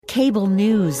Cable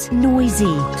news,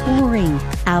 noisy, boring,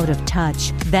 out of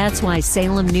touch. That's why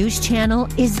Salem News Channel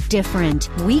is different.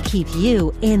 We keep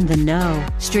you in the know.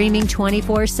 Streaming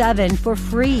 24/7 for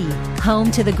free.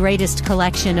 Home to the greatest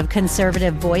collection of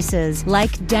conservative voices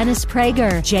like Dennis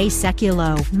Prager, Jay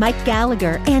Sekulow, Mike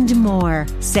Gallagher, and more.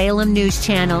 Salem News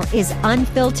Channel is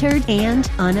unfiltered and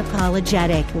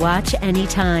unapologetic. Watch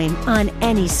anytime, on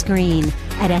any screen,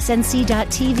 at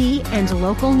snc.tv and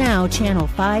Local Now Channel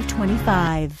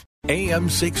 525. AM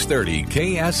 630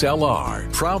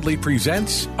 KSLR proudly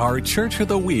presents our Church of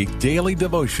the Week Daily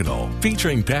Devotional,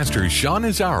 featuring Pastor Sean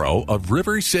Azzaro of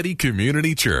River City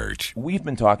Community Church. We've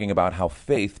been talking about how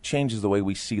faith changes the way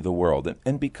we see the world,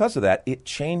 and because of that, it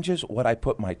changes what I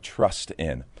put my trust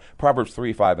in. Proverbs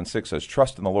 3, 5, and 6 says,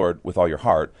 "Trust in the Lord with all your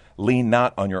heart, lean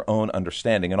not on your own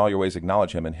understanding, in all your ways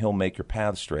acknowledge Him, and He'll make your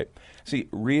paths straight." See,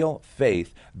 real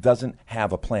faith doesn't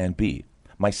have a plan B.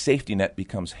 My safety net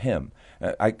becomes Him.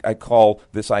 I call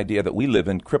this idea that we live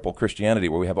in crippled Christianity,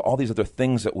 where we have all these other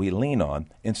things that we lean on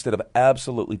instead of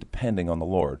absolutely depending on the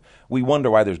Lord. We wonder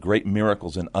why there's great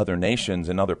miracles in other nations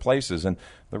and other places, and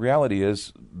the reality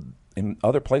is, in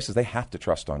other places, they have to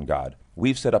trust on God.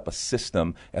 We've set up a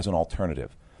system as an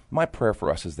alternative. My prayer for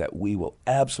us is that we will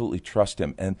absolutely trust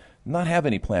Him and not have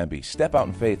any plan B. Step out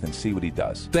in faith and see what He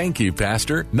does. Thank you,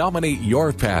 Pastor. Nominate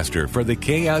your pastor for the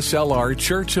KSLR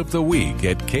Church of the Week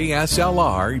at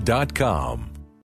kslr.com.